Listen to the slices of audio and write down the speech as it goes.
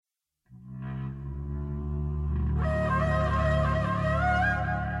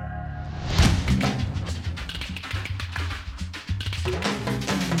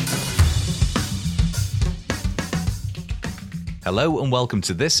Hello and welcome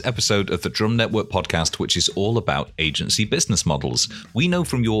to this episode of the Drum Network podcast, which is all about agency business models. We know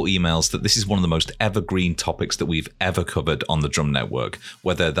from your emails that this is one of the most evergreen topics that we've ever covered on the Drum Network,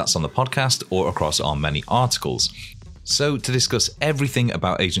 whether that's on the podcast or across our many articles. So to discuss everything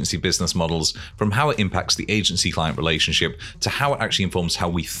about agency business models, from how it impacts the agency-client relationship to how it actually informs how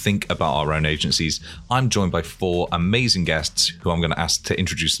we think about our own agencies, I'm joined by four amazing guests who I'm going to ask to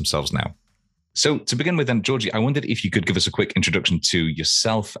introduce themselves now. So to begin with then, Georgie, I wondered if you could give us a quick introduction to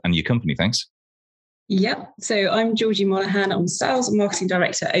yourself and your company. Thanks. Yeah, so I'm Georgie Monaghan. I'm Sales and Marketing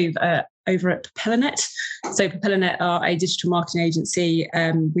Director over at Propellernet. So Propellernet are a digital marketing agency.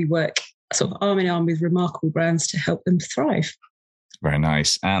 We work sort of arm in arm with remarkable brands to help them thrive. Very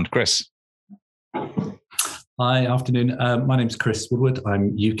nice. And Chris? Hi, afternoon. My name's Chris Woodward.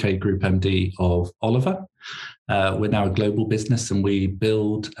 I'm UK Group MD of Oliver. We're now a global business and we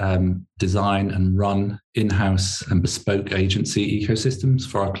build, design and run in-house and bespoke agency ecosystems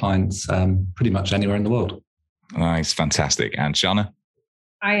for our clients pretty much anywhere in the world. Nice, fantastic. And Shana?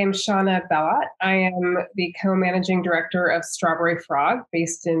 I am Shana Bellot. I am the co-managing director of Strawberryfrog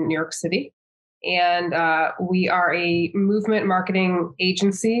based in New York City. And we are a movement marketing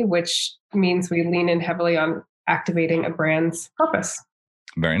agency, which means we lean in heavily on activating a brand's purpose.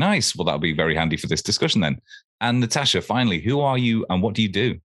 Very nice. Well, that'll be very handy for this discussion then. And Natasha, finally, who are you and what do you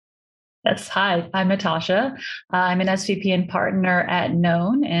do? Yes. Hi, I'm Natasha. I'm an SVP and Partner at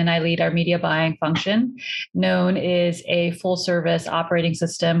Known, and I lead our media buying function. Known is a full service operating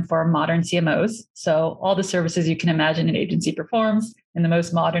system for modern CMOs. So all the services you can imagine an agency performs in the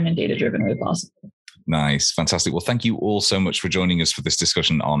most modern and data-driven way possible. Nice. Fantastic. Well, thank you all so much for joining us for this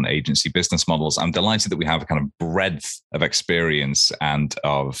discussion on agency business models. I'm delighted that we have a kind of breadth of experience and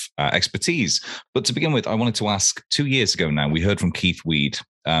of expertise. But to begin with, I wanted to ask, 2 years ago now, we heard from Keith Weed,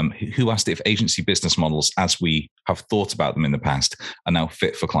 who asked if agency business models, as we have thought about them in the past, are now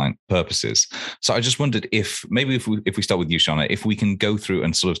fit for client purposes. So I just wondered if we start with you, Shana, if we can go through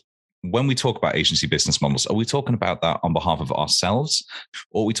and sort of, when we talk about agency business models, are we talking about that on behalf of ourselves,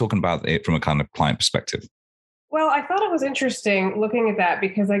 or are we talking about it from a kind of client perspective? Well, I thought it was interesting looking at that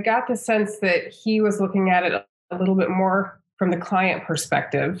because I got the sense that he was looking at it a little bit more from the client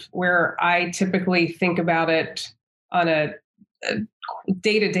perspective, where I typically think about it on a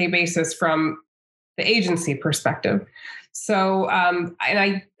day-to-day basis from the agency perspective. So, and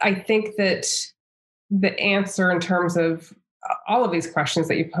I think that the answer in terms of all of these questions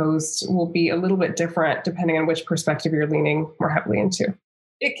that you posed will be a little bit different depending on which perspective you're leaning more heavily into.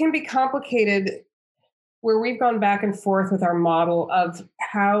 It can be complicated where we've gone back and forth with our model of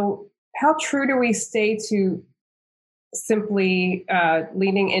how true do we stay to simply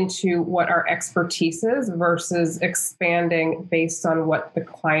leaning into what our expertise is versus expanding based on what the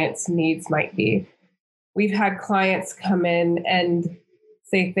client's needs might be. We've had clients come in and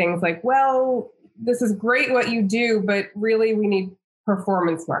say things like, well, this is great what you do, but really we need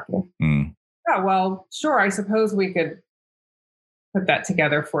performance marketing. Yeah, well, sure, I suppose we could put that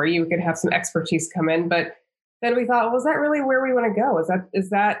together for you. We could have some expertise come in, but then we thought, well, is that really where we want to go?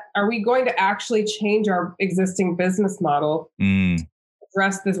 Are we going to actually change our existing business model to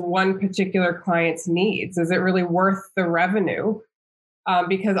address this one particular client's needs? Is it really worth the revenue?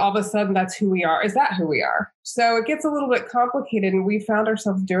 Because all of a sudden that's who we are. Is that who we are? So it gets a little bit complicated, and we found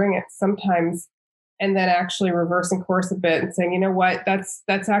ourselves doing it sometimes and then actually reversing course a bit and saying, you know what,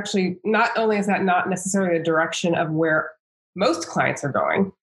 that's actually, not only is that not necessarily the direction of where most clients are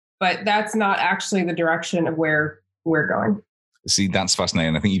going, but that's not actually the direction of where we're going. See, that's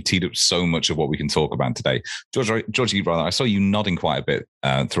fascinating. I think you've teed up so much of what we can talk about today. Georgie, I saw you nodding quite a bit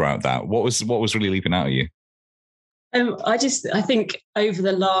throughout that. What was really leaping out at you? I think over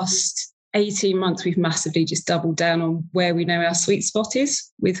the last 18 months, we've massively just doubled down on where we know our sweet spot is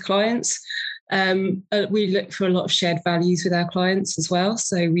with clients. We look for a lot of shared values with our clients as well.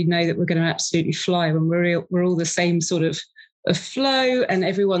 So we know that we're going to absolutely fly when we're all the same sort of flow and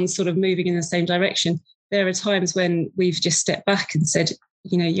everyone's sort of moving in the same direction. There are times when we've just stepped back and said,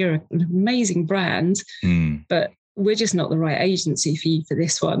 you know, you're an amazing brand, but we're just not the right agency for you for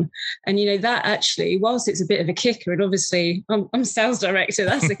this one. And, you know, that actually, whilst it's a bit of a kicker, and obviously I'm sales director,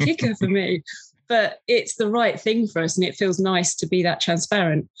 that's a kicker for me, but it's the right thing for us. And it feels nice to be that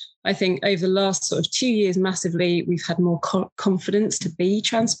transparent. I think over the last sort of 2 years, massively, we've had more confidence to be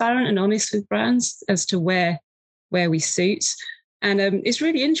transparent and honest with brands as to where we suit. And it's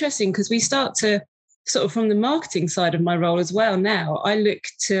really interesting because we start to sort of from the marketing side of my role as well. Now I look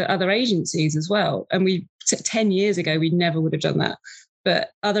to other agencies as well. And 10 years ago, we never would have done that.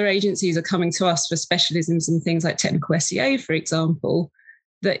 But other agencies are coming to us for specialisms in things like technical SEO, for example.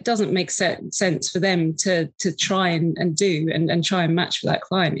 that doesn't make sense for them to try and do and try and match for that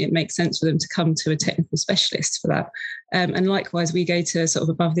client. It makes sense for them to come to a technical specialist for that. And likewise, we go to sort of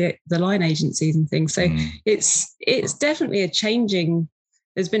above the line agencies and things. So it's definitely a changing.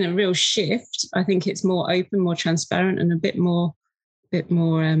 There's been a real shift. I think it's more open, more transparent, and a bit more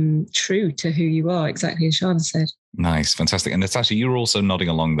true to who you are. Exactly as Shana said. Nice, fantastic. And Natasha, you were also nodding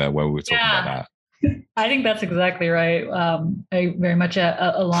along there where we were talking about that. I think that's exactly right. I very much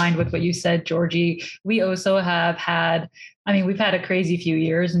aligned with what you said, Georgie. We also have had, we've had a crazy few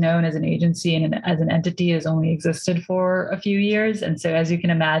years. Known as an agency and as an entity has only existed for a few years. And so as you can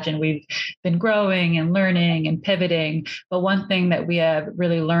imagine, we've been growing and learning and pivoting. But one thing that we have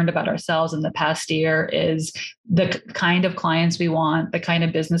really learned about ourselves in the past year is the kind of clients we want, the kind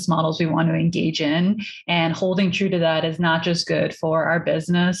of business models we want to engage in. And holding true to that is not just good for our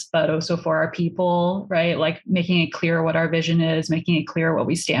business, but also for our people, right? Like making it clear what our vision is, making it clear what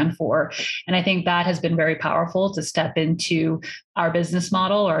we stand for. And I think that has been very powerful to step into our business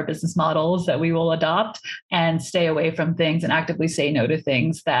model or our business models that we will adopt and stay away from things and actively say no to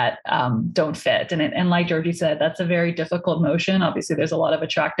things that don't fit. And like Georgie said, that's a very difficult motion. Obviously, there's a lot of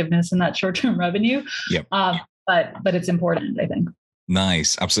attractiveness in that short-term revenue. Yep. But it's important, I think.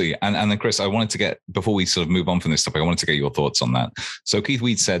 Nice. Absolutely. And then Chris, I wanted to get, before we sort of move on from this topic, I wanted to get your thoughts on that. So Keith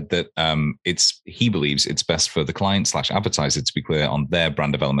Weed said that he believes it's best for the client/advertiser to be clear on their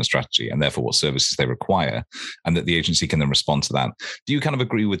brand development strategy and therefore what services they require, and that the agency can then respond to that. Do you kind of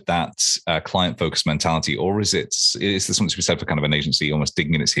agree with that client-focused mentality, or is there something to be said for kind of an agency almost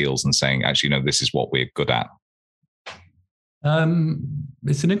digging in its heels and saying, actually, no, this is what we're good at?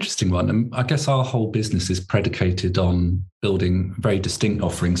 It's an interesting one. And I guess our whole business is predicated on building very distinct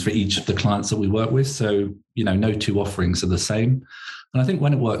offerings for each of the clients that we work with. So, no two offerings are the same. And I think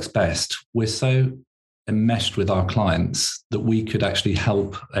when it works best, we're so enmeshed with our clients that we could actually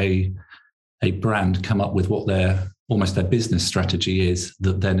help a brand come up with what their business strategy is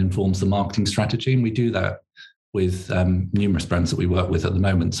that then informs the marketing strategy. And we do that with numerous brands that we work with at the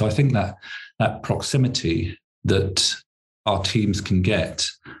moment. So I think that proximity that our teams can get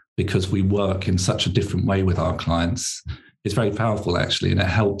because we work in such a different way with our clients is very powerful, actually, and it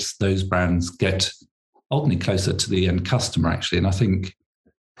helps those brands get ultimately closer to the end customer, actually. And I think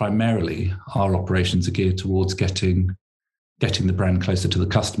primarily our operations are geared towards getting the brand closer to the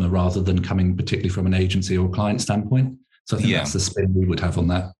customer rather than coming particularly from an agency or client standpoint. So I think that's the spin we would have on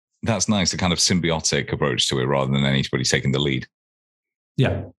that. That's nice, a kind of symbiotic approach to it rather than anybody taking the lead.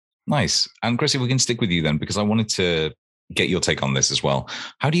 Yeah. Nice. And Chris, if we can stick with you then, because I wanted to get your take on this as well.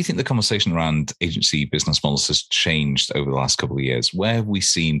 How do you think the conversation around agency business models has changed over the last couple of years? Where have we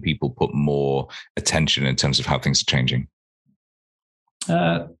seen people put more attention in terms of how things are changing?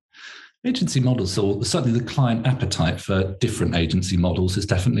 Agency models, or certainly the client appetite for different agency models, has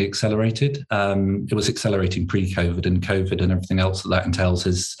definitely accelerated. It was accelerating pre-COVID, and COVID and everything else that entails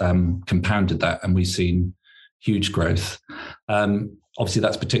has compounded that, and we've seen huge growth. Obviously,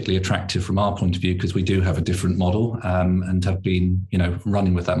 that's particularly attractive from our point of view because we do have a different model and have been,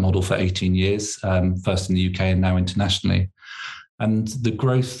 running with that model for 18 years, first in the UK and now internationally. And the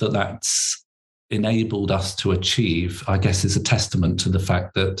growth that's enabled us to achieve, I guess, is a testament to the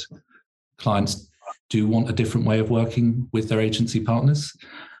fact that clients do want a different way of working with their agency partners.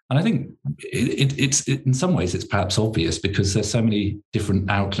 And I think it's in some ways it's perhaps obvious because there's so many different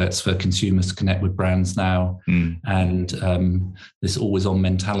outlets for consumers to connect with brands now, and this always-on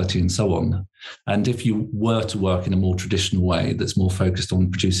mentality and so on. And if you were to work in a more traditional way that's more focused on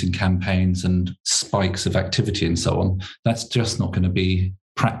producing campaigns and spikes of activity and so on, that's just not going to be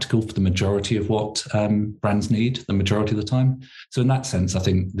practical for the majority of what brands need the majority of the time. So in that sense, I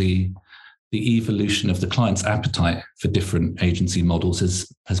think the evolution of the client's appetite for different agency models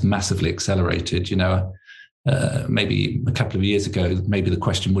has massively accelerated. Maybe a couple of years ago, maybe the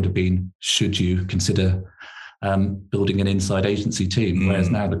question would have been, should you consider building an inside agency team? Whereas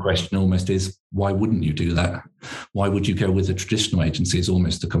now the question almost is, why wouldn't you do that? Why would you go with a traditional agency is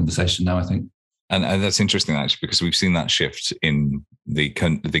almost the conversation now, I think. And that's interesting, actually, because we've seen that shift in the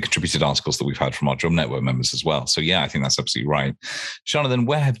contributed articles that we've had from our Drum Network members as well. So, yeah, I think that's absolutely right. Shana, then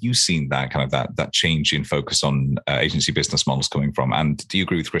where have you seen that kind of that change in focus on agency business models coming from? And do you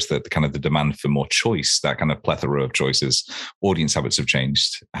agree with Chris that the demand for more choice, that kind of plethora of choices, audience habits have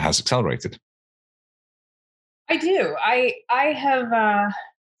changed, has accelerated? I do.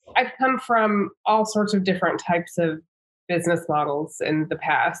 I've come from all sorts of different types of business models in the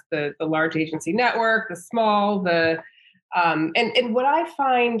past, the large agency network, the small, and what I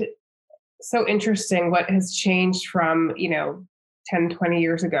find so interesting, what has changed from, 10, 20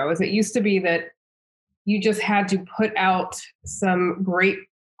 years ago is it used to be that you just had to put out some great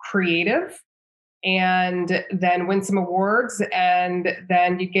creative and then win some awards, and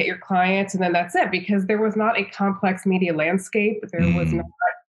then you get your clients, and then that's it, because there was not a complex media landscape. There was not,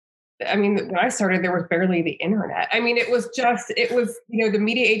 I mean, when I started, there was barely the internet. I mean, it was, the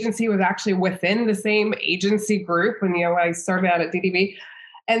media agency was actually within the same agency group when, I started out at DDB.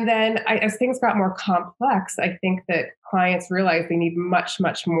 And then as things got more complex, I think that clients realized they need much,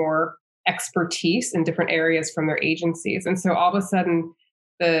 much more expertise in different areas from their agencies. And so all of a sudden,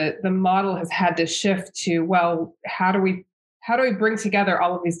 the model has had to shift to, well, how do we bring together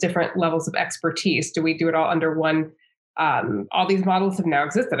all of these different levels of expertise? Do we do it all under one? All these models have now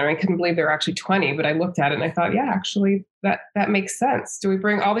existed. I mean, I couldn't believe there were actually 20, but I looked at it and I thought, yeah, actually that makes sense. Do we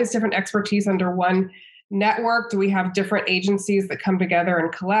bring all these different expertise under one network? Do we have different agencies that come together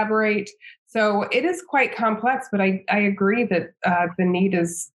and collaborate? So it is quite complex, but I agree that the need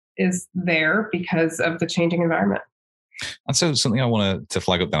is there because of the changing environment. And so something I wanted to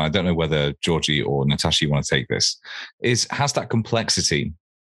flag up then, I don't know whether Georgie or Natasha, you want to take this, has that complexity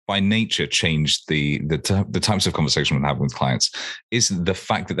by nature changed the types of conversation we're having with clients? Is the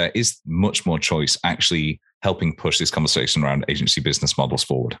fact that there is much more choice actually helping push this conversation around agency business models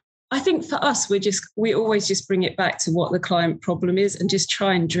forward? I think for us, we always just bring it back to what the client problem is and just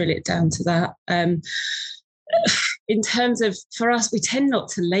try and drill it down to that. In terms of, for us, we tend not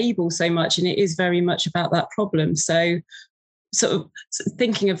to label so much, and it is very much about that problem. So sort of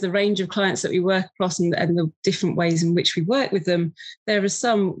thinking of the range of clients that we work across and the different ways in which we work with them, there are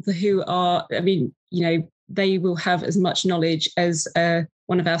some who are, they will have as much knowledge as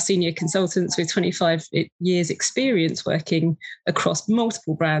one of our senior consultants with 25 years experience working across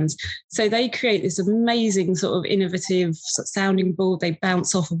multiple brands. So they create this amazing sort of innovative sounding board. They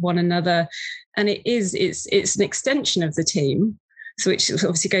bounce off of one another. And it's an extension of the team. So which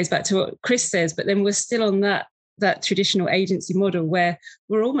obviously goes back to what Chris says, but then we're still on that traditional agency model where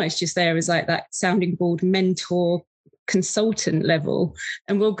we're almost just there as like that sounding board mentor consultant level,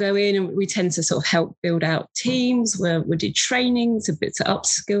 and we'll go in and we tend to sort of help build out teams where we do trainings a bit to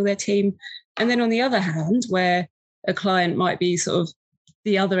upskill their team. And then on the other hand, where a client might be sort of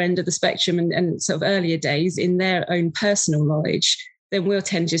the other end of the spectrum and sort of earlier days in their own personal knowledge, then we'll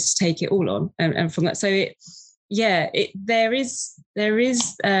tend just to take it all on and from that. So there is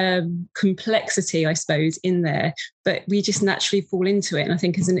complexity, I suppose, in there, but we just naturally fall into it. And I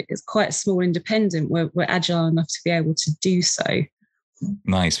think as quite a small independent, we're agile enough to be able to do so.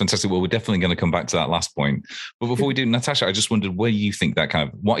 Nice, fantastic. Well, we're definitely going to come back to that last point. But before we do, Natasha, I just wondered where you think that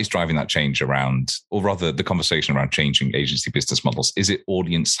what is driving that change around, or rather the conversation around changing agency business models? Is it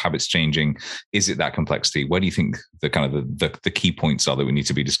audience habits changing? Is it that complexity? Where do you think the key points are that we need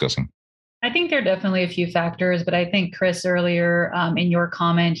to be discussing? I think there are definitely a few factors, but I think, Chris, earlier in your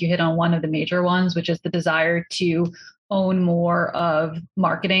comment, you hit on one of the major ones, which is the desire to own more of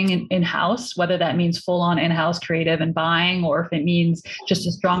marketing in-house, whether that means full-on in-house creative and buying, or if it means just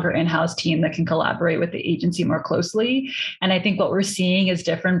a stronger in-house team that can collaborate with the agency more closely. And I think what we're seeing is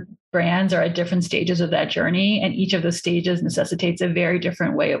different brands are at different stages of that journey, and each of the stages necessitates a very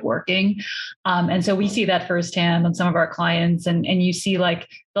different way of working. And so we see that firsthand on some of our clients, and you see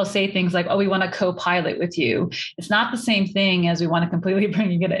they'll say things like, oh, we want to co-pilot with you. It's not the same thing as we want to completely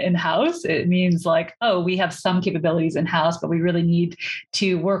bring it in-house. It means we have some capabilities in-house, but we really need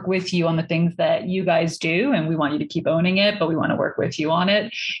to work with you on the things that you guys do. And we want you to keep owning it, but we want to work with you on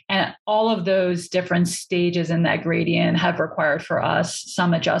it. And all of those different stages in that gradient have required for us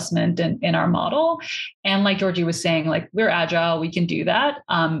some adjustment in our model. And like Georgie was saying, we're agile, we can do that.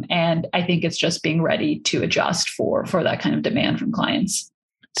 And I think it's just being ready to adjust for that kind of demand from clients.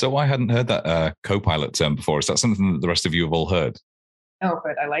 So I hadn't heard that co-pilot term before. Is that something that the rest of you have all heard? Oh,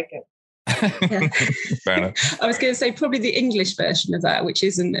 good. I like it. Yeah. Fair enough. I was going to say probably the English version of that, which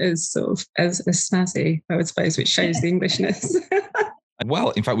isn't as sort of as snazzy, I would suppose, which shows the Englishness.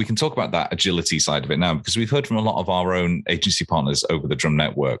 Well, in fact, we can talk about that agility side of it now, because we've heard from a lot of our own agency partners over the Drum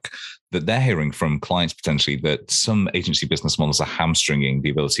Network that they're hearing from clients potentially that some agency business models are hamstringing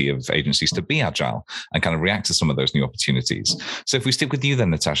the ability of agencies to be agile and kind of react to some of those new opportunities. So if we stick with you then,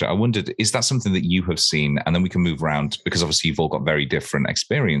 Natasha, I wondered, is that something that you have seen? And then we can move around, because obviously you've all got very different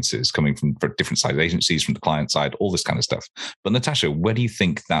experiences coming from different sides of agencies, from the client side, all this kind of stuff. But Natasha, where do you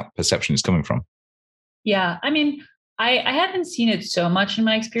think that perception is coming from? Yeah, I mean, I haven't seen it so much in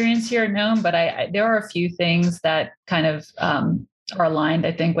my experience here at Known, but there are a few things that kind of are aligned,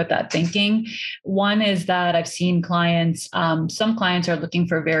 I think, with that thinking. One is that I've seen clients, some clients are looking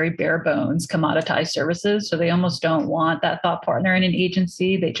for very bare bones commoditized services. So they almost don't want that thought partner in an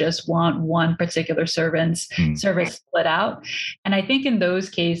agency. They just want one particular service split out. And I think in those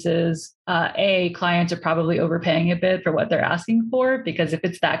cases, clients are probably overpaying a bit for what they're asking for, because if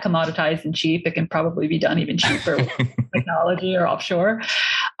it's that commoditized and cheap, it can probably be done even cheaper with technology or offshore.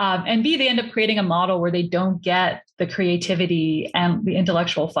 And B, they end up creating a model where they don't get the creativity and the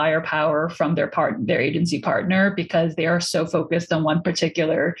intellectual firepower from their agency partner, because they are so focused on one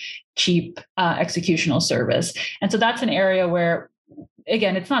particular cheap executional service. And so that's an area where,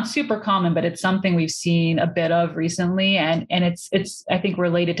 again, it's not super common, but it's something we've seen a bit of recently. And it's I think,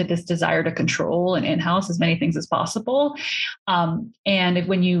 related to this desire to control and in-house as many things as possible. And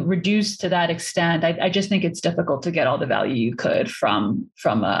when you reduce to that extent, I just think it's difficult to get all the value you could from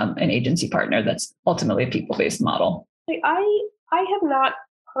an agency partner that's ultimately a people-based model. I have not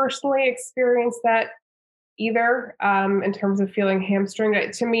personally experienced that either, in terms of feeling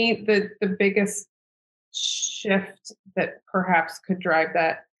hamstringed. To me, the biggest shift that perhaps could drive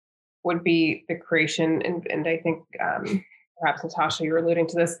that would be the creation, and I think perhaps Natasha, you're alluding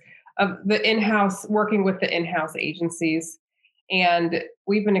to this, of the in-house, working with the in-house agencies. And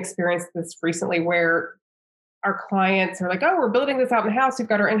we've been experiencing this recently where our clients are like, oh, we're building this out in-house, we've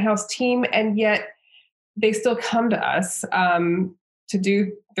got our in-house team, and yet they still come to us to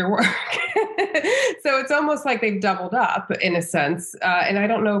do their work. So it's almost like they've doubled up in a sense. And I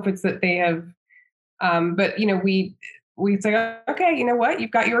don't know if it's that they have, but we say, okay, you know what,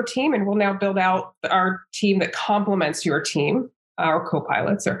 you've got your team, and we'll now build out our team that complements your team, our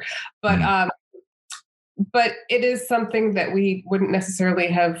co-pilots. But it is something that we wouldn't necessarily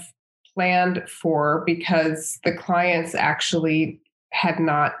have planned for, because the clients actually had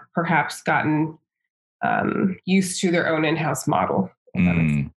not perhaps gotten used to their own in-house model.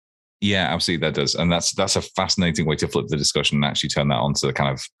 Yeah, absolutely, that does. And that's a fascinating way to flip the discussion and actually turn that onto the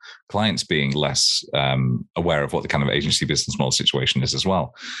kind of clients being less aware of what the kind of agency business model situation is as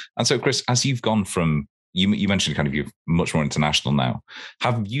well. And so, Chris, as you've gone from, you mentioned kind of you're much more international now.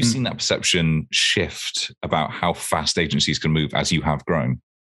 Have you seen that perception shift about how fast agencies can move as you have grown?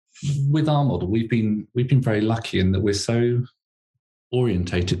 With our model, we've been very lucky in that we're so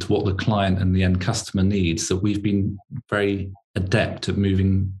orientated to what the client and the end customer needs that we've been very adept at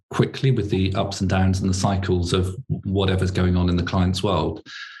moving quickly with the ups and downs and the cycles of whatever's going on in the client's world.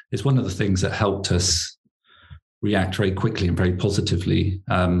 It's one of the things that helped us react very quickly and very positively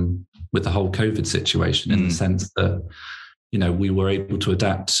with the whole COVID situation, in the sense that, we were able to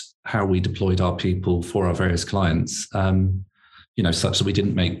adapt how we deployed our people for our various clients, such that we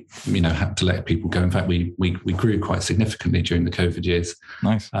didn't have to let people go. In fact, we grew quite significantly during the COVID years.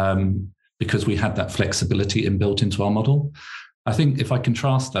 Nice. Because we had that flexibility inbuilt into our model. I think if I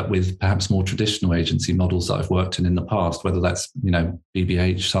contrast that with perhaps more traditional agency models that I've worked in the past, whether that's, BBH,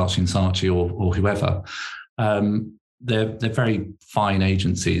 Saatchi & Saatchi or whoever, they're very fine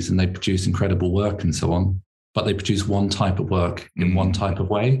agencies and they produce incredible work and so on, but they produce one type of work in one type of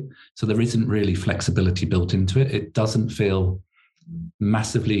way. So there isn't really flexibility built into it. It doesn't feel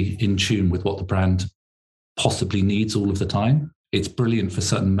massively in tune with what the brand possibly needs all of the time. It's brilliant for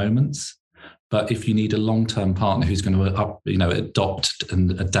certain moments, but if you need a long-term partner who's going to adopt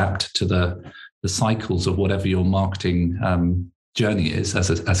and adapt to the cycles of whatever your marketing journey is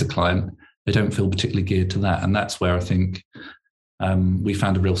as a client, they don't feel particularly geared to that. And that's where I think we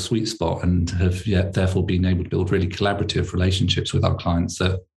found a real sweet spot and have therefore been able to build really collaborative relationships with our clients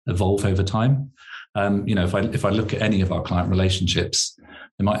that evolve over time. If I look at any of our client relationships,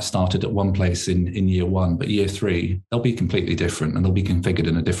 they might have started at one place in year one, but year three, they'll be completely different and they'll be configured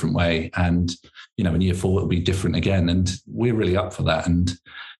in a different way. And, in year four, it'll be different again. And we're really up for that and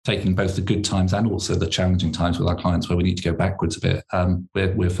taking both the good times and also the challenging times with our clients where we need to go backwards a bit.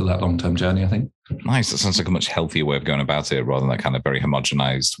 We're for that long-term journey, I think. Nice. That sounds like a much healthier way of going about it rather than that kind of very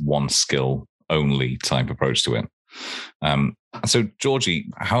homogenized, one skill only type approach to it. So, Georgie,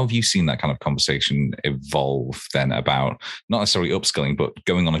 how have you seen that kind of conversation evolve then about not necessarily upskilling, but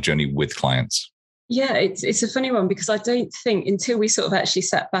going on a journey with clients? Yeah, it's a funny one, because I don't think until we sort of actually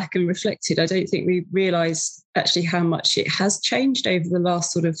sat back and reflected, I don't think we realised actually how much it has changed over the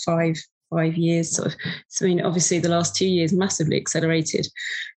last sort of five years. Sort of, so, obviously the last 2 years massively accelerated.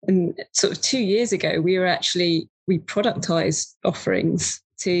 And sort of 2 years ago, we productized offerings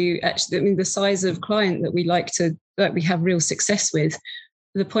to actually, the size of client that we have real success with.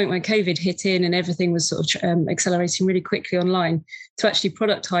 The point when COVID hit in and everything was sort of accelerating really quickly online, to actually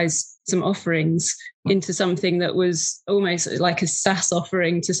productize some offerings into something that was almost like a SaaS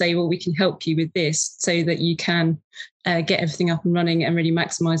offering to say, well, we can help you with this so that you can get everything up and running and really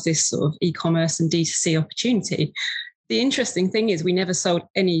maximize this sort of e-commerce and D2C opportunity. The interesting thing is we never sold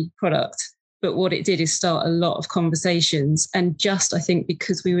any product, but what it did is start a lot of conversations. And just, I think,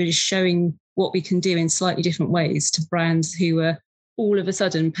 because we were just showing what we can do in slightly different ways to brands who were all of a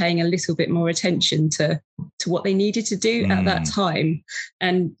sudden paying a little bit more attention to what they needed to do at that time,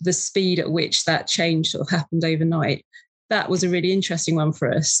 and the speed at which that change sort of happened overnight. That was a really interesting one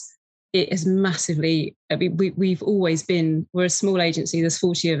for us. It has massively, I mean, we've always been, we're a small agency, there's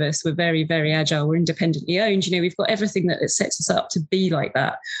 40 of us, we're very, very agile, we're independently owned, we've got everything that sets us up to be like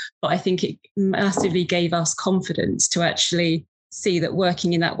that. But I think it massively gave us confidence to actually see that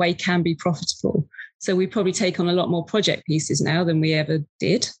working in that way can be profitable. So we probably take on a lot more project pieces now than we ever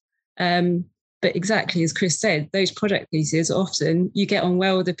did. But exactly as Chris said, those project pieces, often you get on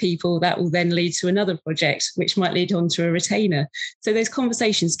well with the people, that will then lead to another project, which might lead on to a retainer. So those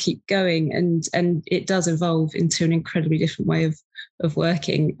conversations keep going, and it does evolve into an incredibly different way of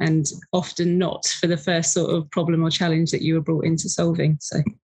working, and often not for the first sort of problem or challenge that you were brought into solving. So.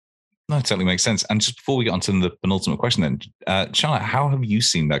 No, it totally makes sense. And just before we get on to the penultimate question then, Shana, how have you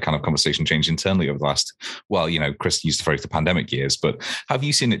seen that kind of conversation change internally over the last, well, Chris used the phrase the pandemic years, but have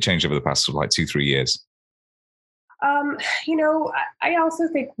you seen it change over the past sort of like 2-3 years? I also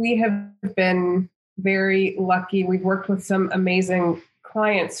think we have been very lucky. We've worked with some amazing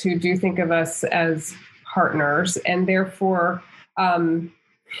clients who do think of us as partners, and therefore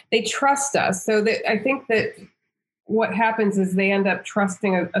they trust us. So that I think that what happens is they end up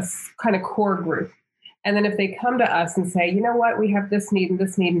trusting a kind of core group. And then if they come to us and say, you know what, we have this need,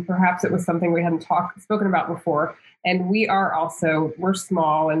 and perhaps it was something we hadn't spoken about before. And we're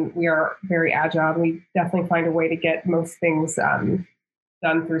small and we are very agile. We definitely find a way to get most things done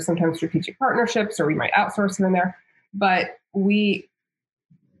through sometimes strategic partnerships, or we might outsource here and there. But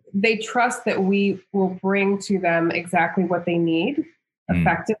they trust that we will bring to them exactly what they need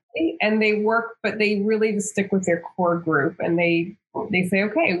effectively, and they work, but they really just stick with their core group, and they say,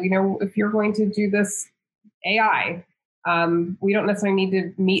 okay, if you're going to do this AI, we don't necessarily need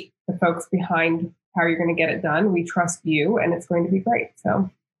to meet the folks behind how you're going to get it done. We trust you, and it's going to be great. So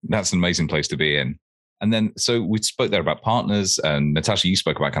that's an amazing place to be in. And then, so we spoke there about partners, and Natasha, you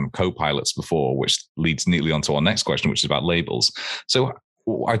spoke about kind of co-pilots before, which leads neatly onto our next question, which is about labels. So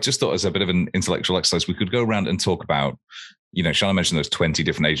I just thought, as a bit of an intellectual exercise, we could go around and talk about, Shana mentioned those 20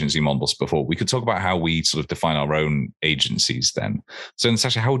 different agency models before. We could talk about how we sort of define our own agencies then. So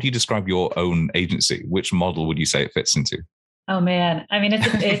Natasha, how would you describe your own agency? Which model would you say it fits into? Oh man, I mean, it's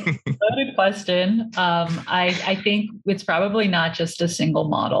a loaded question. I think it's probably not just a single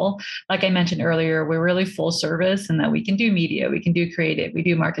model. Like I mentioned earlier, we're really full service, and that we can do media, we can do creative, we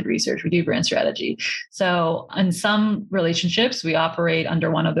do market research, we do brand strategy. So in some relationships, we operate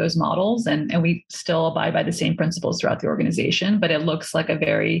under one of those models, and we still abide by the same principles throughout the organization. But it looks like a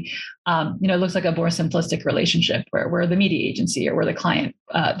very, it looks like a more simplistic relationship where we're the media agency or we're the client,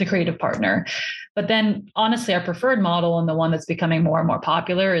 the creative partner. But then honestly, our preferred model, and the one that's becoming more and more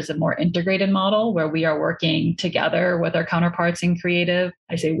popular, is a more integrated model where we are working together with our counterparts in creative.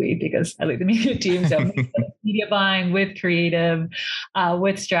 I say we because I lead the media team. So media buying with creative,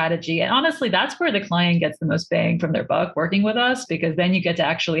 with strategy. And honestly, that's where the client gets the most bang from their buck working with us, because then you get to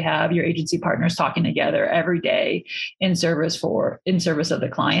actually have your agency partners talking together every day in service of the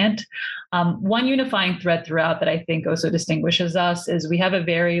client. One unifying thread throughout that I think also distinguishes us is we have a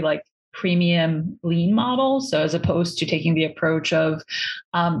very premium lean model. So as opposed to taking the approach of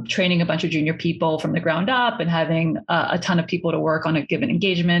training a bunch of junior people from the ground up and having a ton of people to work on a given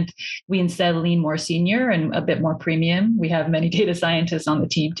engagement, we instead lean more senior and a bit more premium. We have many data scientists on the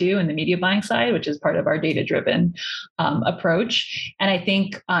team too, in the media buying side, which is part of our data-driven approach. And I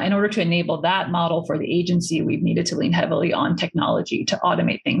think in order to enable that model for the agency, we've needed to lean heavily on technology to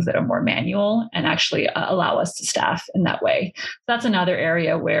automate things that are more manual and actually allow us to staff in that way. So that's another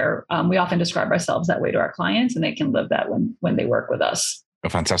area where we often describe ourselves that way to our clients, and they can live that when they work with us. Oh,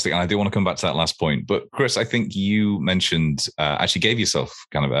 fantastic. And I do want to come back to that last point. But Chris, I think you mentioned, actually gave yourself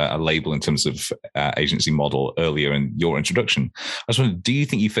kind of a label in terms of agency model earlier in your introduction. I was wondering, do you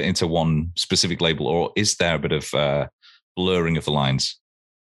think you fit into one specific label, or is there a bit of blurring of the lines?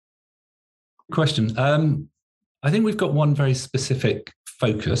 Question. I think we've got one very specific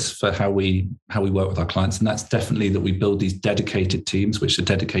focus for how we work with our clients, and that's definitely that we build these dedicated teams which are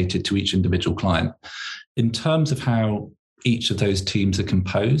dedicated to each individual client. In terms of how each of those teams are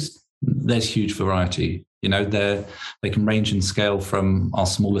composed, there's huge variety. They can range in scale from our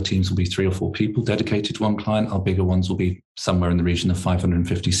smaller teams will be 3 or 4 people dedicated to one client. Our bigger ones will be somewhere in the region of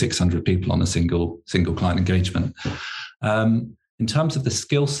 550, 600 people on a single client engagement. In terms of the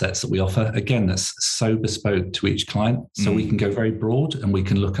skill sets that we offer, again, that's so bespoke to each client. So we can go very broad and we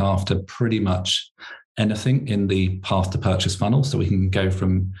can look after pretty much anything in the path to purchase funnel. So we can go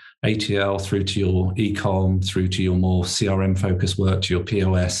from ATL through to your e-com, through to your more CRM focused work, to your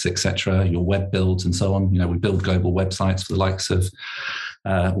POS, etc., your web builds and so on. We build global websites for the likes of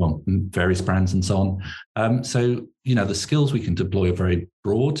various brands and so on. So the skills we can deploy are very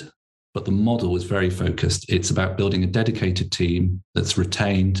broad, but the model is very focused. It's about building a dedicated team that's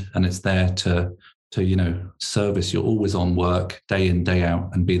retained and it's there to service your always on work day in, day out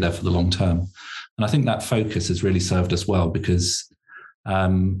and be there for the long term. And I think that focus has really served us well because a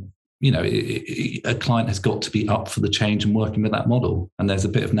client has got to be up for the change and working with that model. And there's a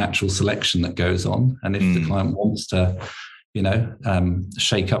bit of natural selection that goes on. And if the client wants to,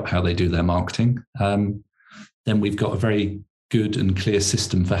 shake up how they do their marketing, then we've got a very good and clear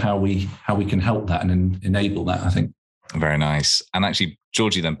system for how we can help that and enable that, I think. Very nice. And actually,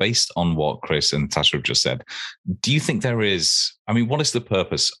 Georgie, then based on what Chris and Natasha have just said, do you think what is the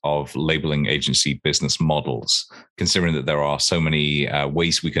purpose of labeling agency business models, considering that there are so many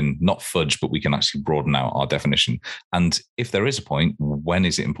ways we can not fudge, but we can actually broaden out our definition? And if there is a point, when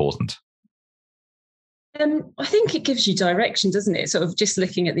is it important? I think it gives you direction, doesn't it? Sort of just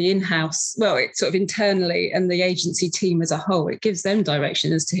looking at the in-house, it's sort of internally and the agency team as a whole, it gives them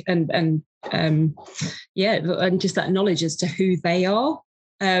direction as to, and just that knowledge as to who they are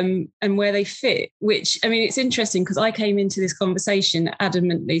and where they fit, which, it's interesting because I came into this conversation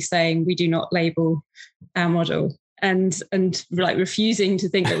adamantly saying we do not label our model and like refusing to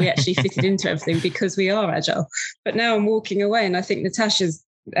think that we actually fitted into everything because we are agile. But now I'm walking away and I think Natasha's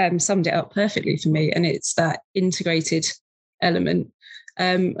summed it up perfectly for me, and it's that integrated element.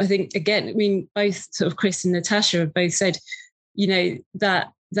 I think again, both sort of Chris and Natasha have both said,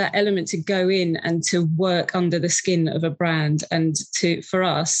 that element to go in and to work under the skin of a brand, and for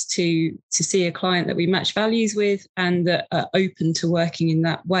us to see a client that we match values with and that are open to working in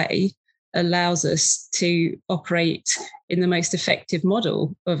that way allows us to operate in the most effective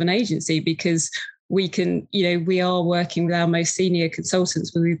model of an agency, because we can, we are working with our most senior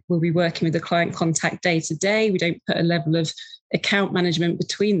consultants. We'll be working with the client contact day to day. We don't put a level of account management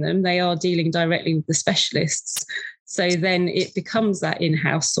between them. They are dealing directly with the specialists. So then it becomes that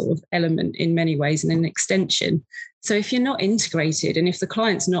in-house sort of element in many ways and an extension. So if you're not integrated and if the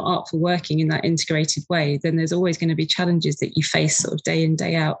client's not up for working in that integrated way, then there's always going to be challenges that you face sort of day in,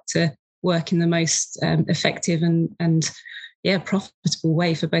 day out to work in the most effective and profitable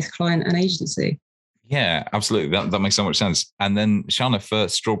way for both client and agency. Yeah, absolutely. That makes so much sense. And then, Shana, for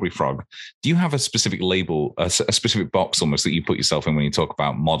Strawberryfrog, do you have a specific label, a specific box almost that you put yourself in when you talk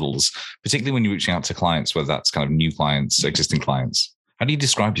about models, particularly when you're reaching out to clients, whether that's kind of new clients, existing clients? How do you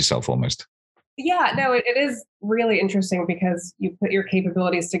describe yourself almost? Yeah, no, it is really interesting because you put your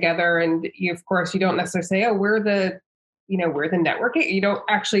capabilities together and you, of course, you don't necessarily say, oh, we're the networking. You don't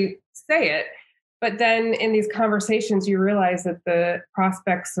actually say it. But then in these conversations, you realize that the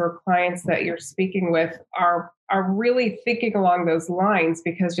prospects or clients that you're speaking with are really thinking along those lines,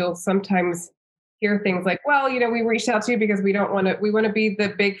 because you'll sometimes hear things like, well, we reached out to you because we want to be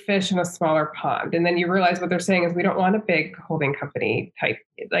the big fish in a smaller pond. And then you realize what they're saying is we don't want a big holding company type,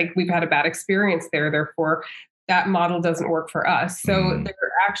 like we've had a bad experience there. Therefore, that model doesn't work for us. So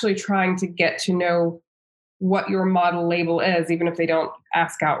they're actually trying to get to know what your model label is, even if they don't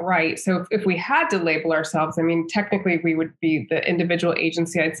ask outright. So if we had to label ourselves, technically we would be the individual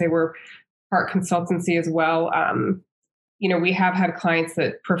agency. I'd say we're part consultancy as well. We have had clients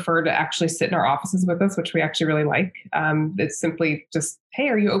that prefer to actually sit in our offices with us, which we actually really like. It's simply just, hey,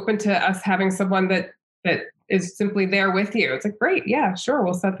 are you open to us having someone that is simply there with you? It's like, great, yeah, sure,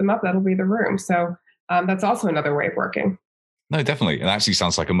 we'll set them up. That'll be the room. So that's also another way of working. No, definitely. It actually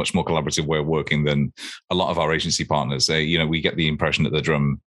sounds like a much more collaborative way of working than a lot of our agency partners. We get the impression at the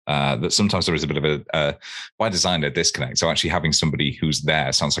Drum that sometimes there is a bit of by design, a disconnect. So actually having somebody who's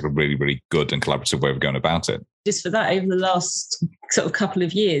there sounds like a really, really good and collaborative way of going about it. Just for that, over the last sort of couple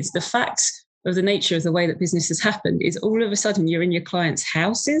of years, the fact of the nature of the way that business has happened is all of a sudden you're in your clients'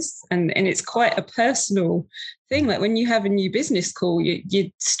 houses and it's quite a personal thing. Like when you have a new business call,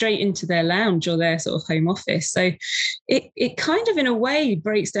 you're straight into their lounge or their sort of home office. So it kind of in a way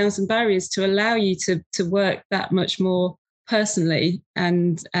breaks down some barriers to allow you to work that much more personally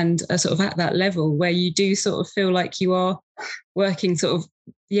and sort of at that level where you do sort of feel like you are working sort of,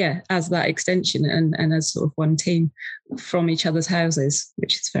 as that extension and as sort of one team from each other's houses,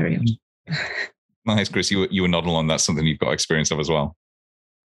 which is very odd. Nice, Chris. You were nodding along. That's something you've got experience of as well.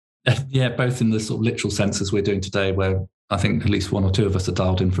 Yeah, both in the sort of literal sense as we're doing today, where I think at least one or two of us are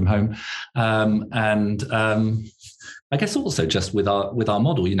dialed in from home, and I guess also just with our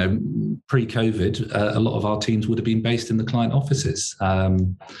model, pre-COVID, a lot of our teams would have been based in the client offices.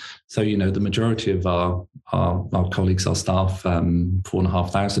 So the majority of our colleagues, our staff,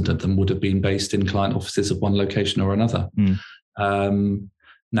 4,500 of them would have been based in client offices of one location or another.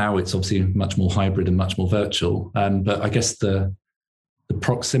 Now it's obviously much more hybrid and much more virtual, but I guess the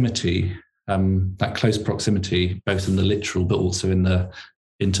proximity, that close proximity, both in the literal but also in the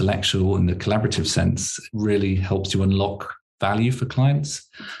intellectual and the collaborative sense, really helps you unlock value for clients.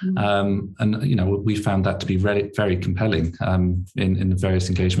 And we found that to be very, very compelling in the various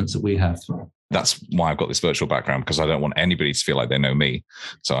engagements that we have. That's why I've got this virtual background, because I don't want anybody to feel like they know me.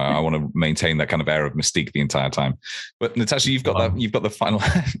 So I want to maintain that kind of air of mystique the entire time. But Natasha, you've got the final.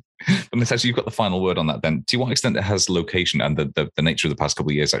 But Natasha, you've got the final word on that. Then, to what extent has location and the nature of the past couple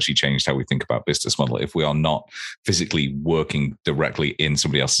of years actually changed how we think about business model if we are not physically working directly in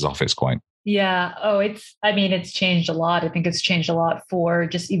somebody else's office? Quite. Yeah. Oh, it's changed a lot. I think it's changed a lot for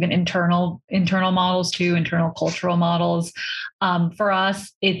just even internal models too, internal cultural models. For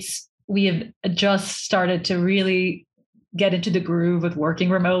us, we have just started to really get into the groove with working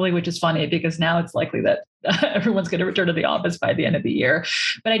remotely, which is funny because now it's likely that everyone's going to return to the office by the end of the year.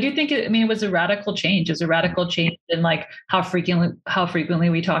 But I do think it was a radical change. It was a radical change in like how frequently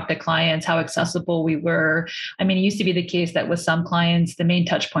we talk to clients, how accessible we were. I mean, it used to be the case that with some clients, the main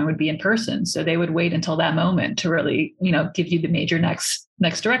touch point would be in person. So they would wait until that moment to really, give you the major next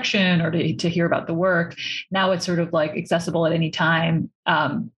direction or to hear about the work. Now it's sort of like accessible at any time,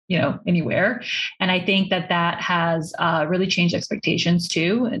 anywhere. And I think that has really changed expectations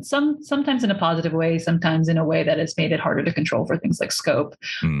too. And sometimes in a positive way, sometimes in a way that has made it harder to control for things like scope.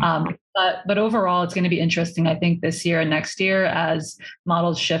 But overall, it's going to be interesting, I think, this year and next year as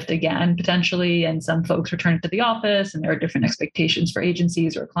models shift again, potentially, and some folks return to the office and there are different expectations for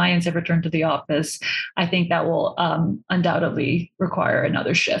agencies or clients have returned to the office. I think that will undoubtedly require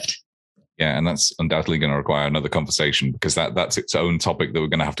another shift. Yeah, and that's undoubtedly going to require another conversation because that's its own topic that we're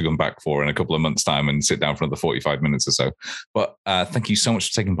going to have to come back for in a couple of months' time and sit down for another 45 minutes or so. But thank you so much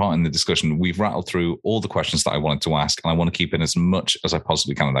for taking part in the discussion. We've rattled through all the questions that I wanted to ask, and I want to keep in as much as I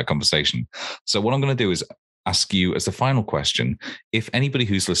possibly can in that conversation. So what I'm going to do is ask you as the final question, if anybody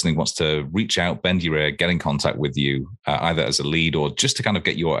who's listening wants to reach out, bend your ear, get in contact with you, either as a lead or just to kind of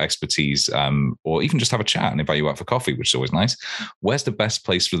get your expertise, or even just have a chat and invite you out for coffee, which is always nice, where's the best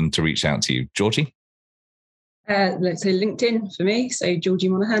place for them to reach out to you? Georgie? Let's say LinkedIn for me. So Georgie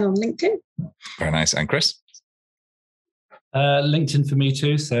Monaghan on LinkedIn. Very nice. And Chris? LinkedIn for me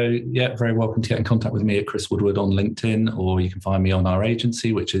too. So yeah, very welcome to get in contact with me at Chris Woodward on LinkedIn, or you can find me on our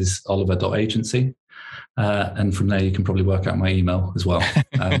agency, which is oliver.agency. And from there, you can probably work out my email as well.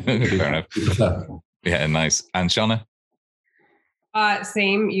 Fair enough. Yeah, nice. And Shana?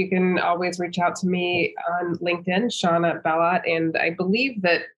 Same. You can always reach out to me on LinkedIn, Shana Bellot. And I believe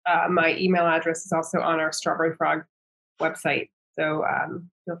that my email address is also on our Strawberryfrog website. So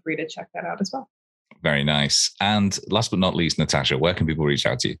feel free to check that out as well. Very nice. And last but not least, Natasha, where can people reach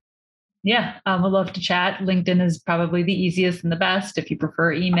out to you? Yeah, we'd love to chat. LinkedIn is probably the easiest and the best. If you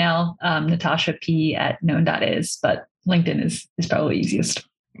prefer email, natashap@known.is, but LinkedIn is probably easiest.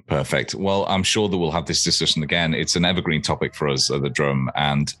 Perfect. Well, I'm sure that we'll have this discussion again. It's an evergreen topic for us at The Drum.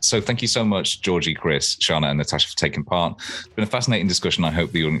 And so thank you so much, Georgie, Chris, Shana, and Natasha for taking part. It's been a fascinating discussion. I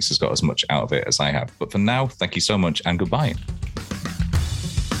hope the audience has got as much out of it as I have. But for now, thank you so much and goodbye.